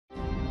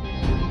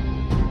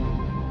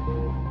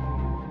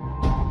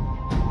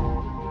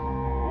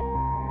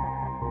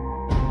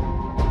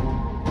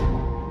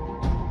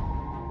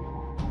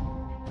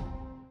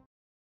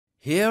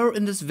Here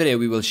in this video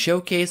we will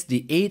showcase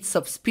the 8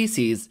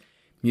 subspecies,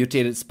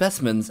 mutated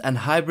specimens and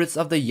hybrids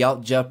of the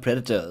Yautja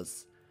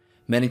predators.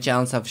 Many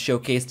channels have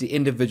showcased the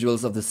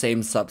individuals of the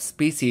same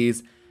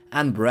subspecies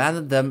and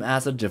branded them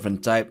as a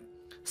different type.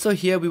 So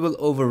here we will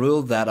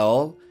overrule that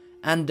all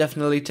and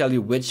definitely tell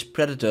you which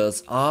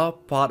predators are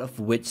part of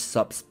which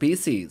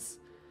subspecies.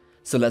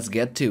 So let's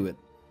get to it.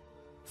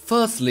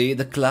 Firstly,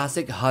 the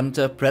classic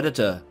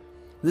hunter-predator.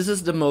 This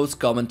is the most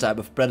common type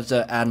of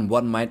predator and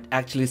one might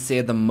actually say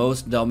the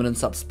most dominant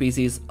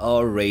subspecies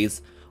or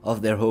race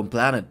of their home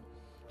planet.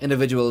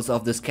 Individuals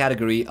of this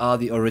category are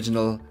the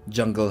original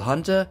jungle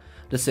hunter,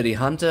 the city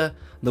hunter,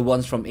 the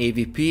ones from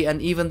AVP and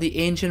even the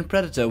ancient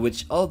predator,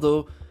 which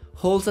although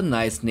holds a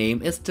nice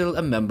name is still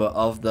a member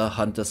of the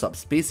hunter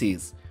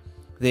subspecies.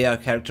 They are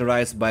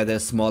characterized by their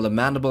smaller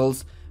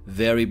mandibles,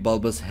 very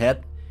bulbous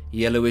head,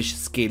 yellowish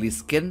scaly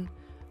skin,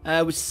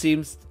 which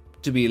seems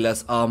to be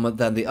less armored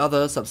than the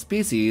other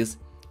subspecies,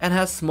 and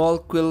has small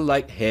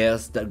quill-like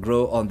hairs that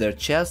grow on their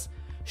chest,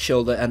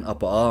 shoulder and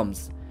upper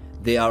arms.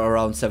 They are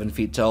around 7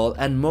 feet tall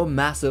and more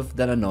massive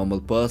than a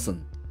normal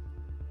person.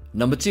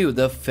 Number 2.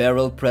 The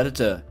feral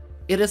predator.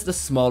 It is the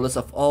smallest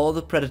of all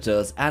the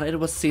predators and it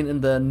was seen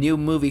in the new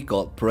movie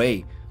called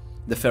Prey.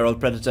 The feral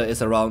predator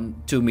is around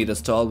 2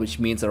 meters tall, which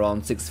means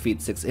around 6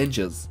 feet 6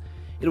 inches.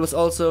 It was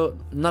also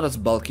not as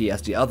bulky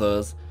as the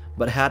others,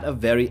 but had a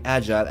very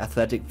agile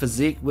athletic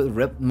physique with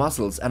ripped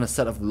muscles and a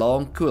set of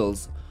long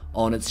quills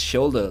on its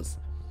shoulders.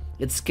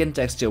 Its skin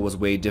texture was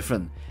way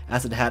different,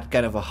 as it had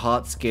kind of a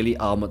hard scaly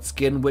armored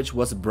skin which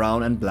was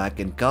brown and black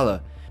in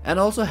color, and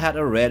also had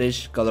a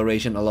reddish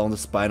coloration along the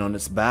spine on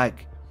its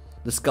back.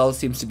 The skull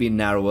seems to be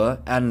narrower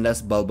and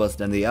less bulbous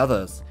than the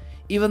others.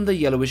 Even the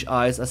yellowish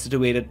eyes are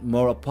situated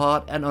more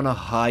apart and on a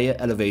higher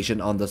elevation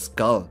on the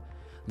skull.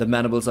 The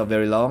mandibles are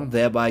very long,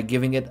 thereby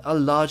giving it a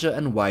larger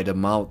and wider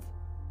mouth.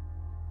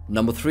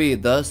 Number 3.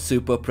 The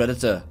super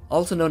predator,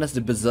 also known as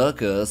the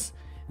berserkers.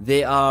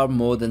 They are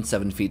more than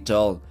 7 feet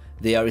tall.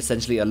 They are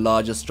essentially a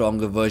larger,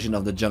 stronger version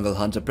of the jungle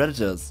hunter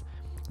predators.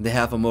 They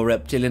have a more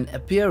reptilian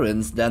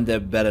appearance than their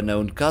better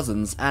known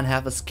cousins and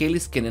have a scaly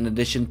skin in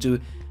addition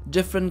to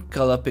different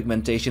color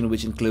pigmentation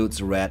which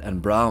includes red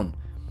and brown.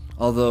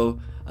 Although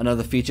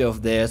another feature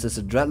of theirs is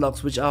the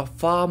dreadlocks, which are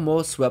far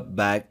more swept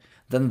back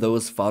than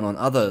those found on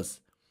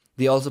others.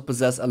 They also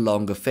possess a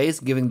longer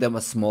face, giving them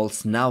a small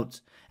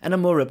snout and a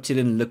more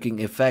reptilian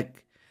looking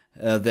effect.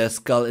 Their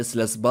skull is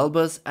less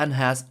bulbous and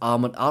has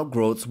armored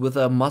outgrowths with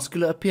a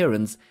muscular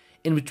appearance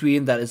in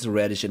between that is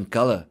reddish in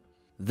color.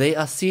 They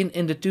are seen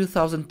in the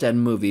 2010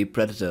 movie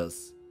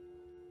Predators.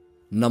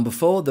 Number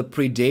 4. The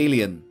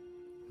Predalien.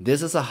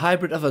 This is a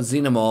hybrid of a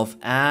xenomorph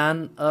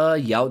and a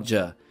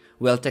Yautja.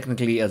 Well,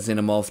 technically a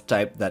xenomorph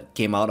type that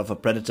came out of a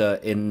predator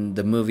in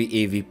the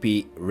movie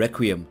AVP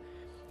Requiem.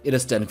 It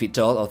is 10 feet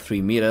tall or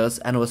 3 meters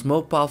and was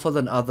more powerful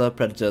than other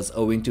predators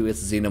owing to its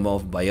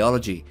xenomorph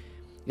biology.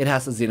 It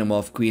has a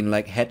xenomorph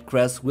queen-like head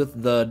crest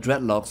with the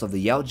dreadlocks of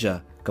the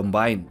Yautja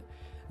combined.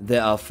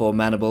 There are 4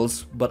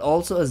 mandibles but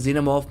also a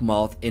xenomorph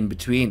mouth in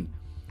between.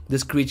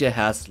 This creature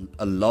has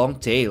a long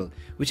tail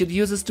which it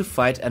uses to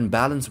fight and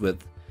balance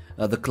with.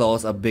 The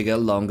claws are bigger,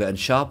 longer and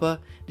sharper.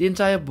 The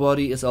entire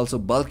body is also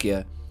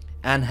bulkier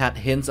and had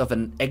hints of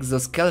an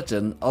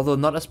exoskeleton, although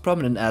not as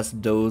prominent as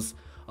those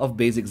of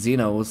basic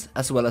xenos,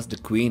 as well as the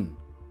queen.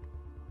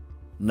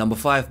 Number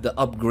 5. The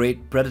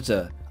upgrade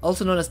predator,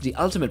 also known as the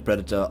ultimate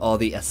predator or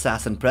the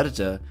assassin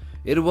predator.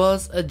 It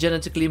was a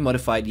genetically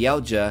modified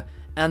Yautja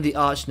and the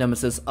arch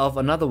nemesis of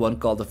another one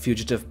called the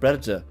fugitive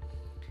predator.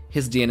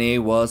 His DNA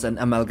was an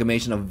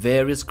amalgamation of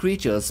various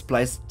creatures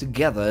spliced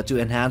together to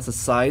enhance his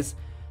size,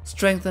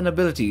 strength and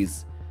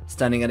abilities.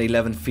 Standing at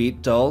 11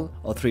 feet tall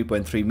or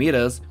 3.3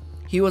 meters,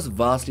 he was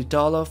vastly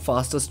taller,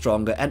 faster,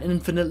 stronger and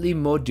infinitely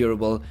more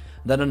durable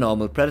than a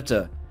normal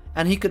predator,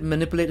 and he could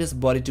manipulate his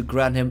body to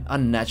grant him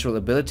unnatural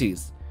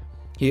abilities.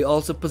 He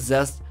also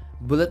possessed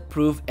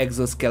bulletproof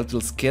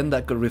exoskeletal skin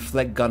that could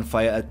reflect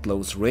gunfire at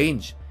close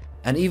range,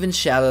 and even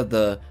shatter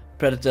the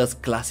predator's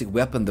classic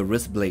weapon, the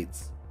wrist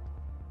blades.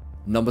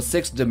 Number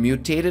 6. The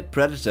mutated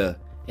predator.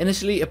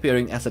 Initially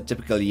appearing as a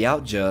typical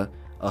Yautja,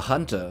 a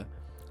hunter,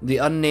 the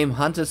unnamed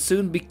hunter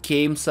soon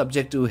became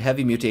subject to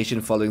heavy mutation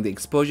following the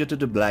exposure to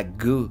the black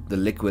goo, the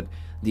liquid,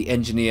 the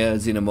engineer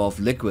xenomorph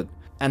liquid,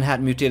 and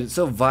had mutated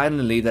so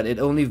violently that it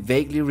only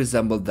vaguely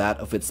resembled that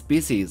of its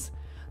species.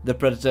 The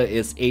predator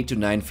is 8 to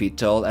 9 feet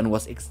tall and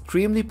was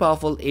extremely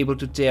powerful, able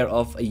to tear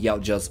off a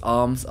Yautja's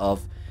arms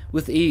off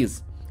with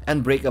ease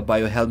and break a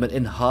biohelmet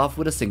in half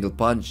with a single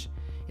punch.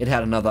 It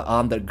had another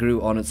arm that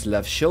grew on its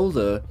left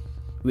shoulder,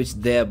 which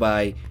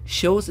thereby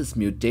shows its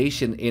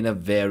mutation in a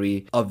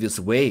very obvious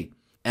way.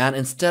 And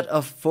instead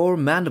of 4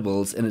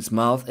 mandibles in its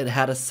mouth, it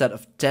had a set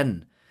of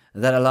 10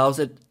 that allows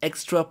it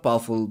extra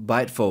powerful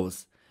bite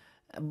force.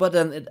 But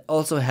then it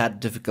also had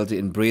difficulty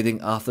in breathing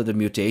after the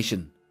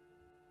mutation.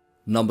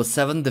 Number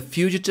 7. The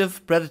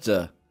fugitive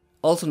predator,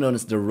 also known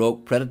as the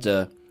rogue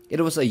predator. It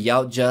was a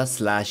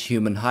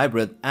Yautja/human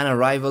hybrid and a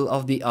rival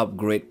of the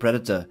upgrade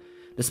predator.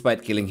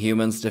 Despite killing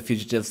humans, the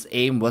fugitives'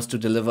 aim was to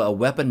deliver a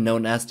weapon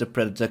known as the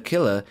Predator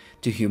Killer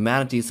to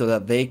humanity so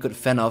that they could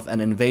fend off an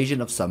invasion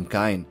of some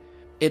kind.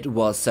 It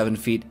was 7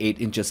 feet 8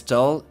 inches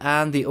tall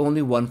and the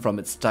only one from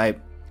its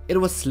type. It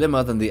was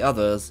slimmer than the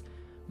others,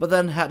 but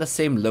then had the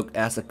same look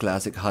as a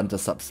classic hunter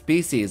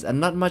subspecies and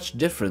not much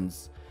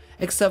difference,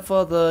 except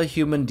for the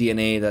human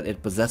DNA that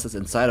it possesses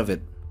inside of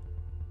it.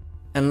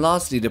 And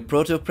lastly, the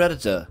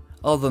Proto-Predator.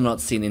 Although not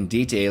seen in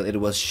detail, it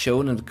was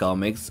shown in the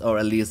comics, or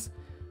at least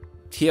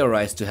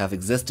theorized to have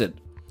existed.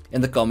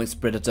 In the comics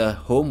Predator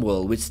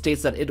Homeworld, which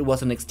states that it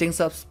was an extinct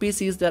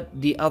subspecies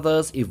that the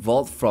others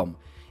evolved from,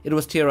 it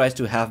was theorized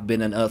to have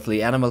been an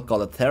earthly animal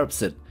called a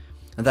therapsid,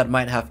 and that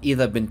might have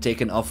either been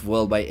taken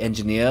off-world by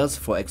engineers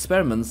for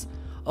experiments,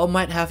 or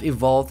might have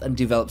evolved and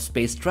developed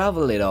space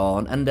travel later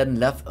on and then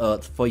left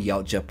Earth for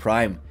Yautja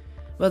Prime.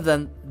 But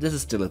then, this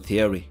is still a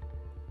theory.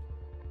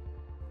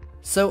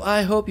 So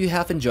I hope you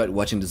have enjoyed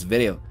watching this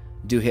video.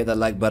 Do hit that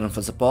like button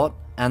for support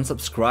and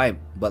subscribe,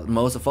 but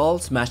most of all,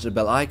 smash the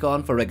bell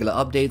icon for regular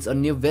updates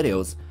on new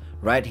videos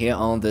right here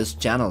on this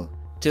channel.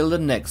 Till the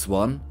next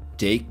one,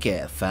 take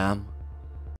care fam.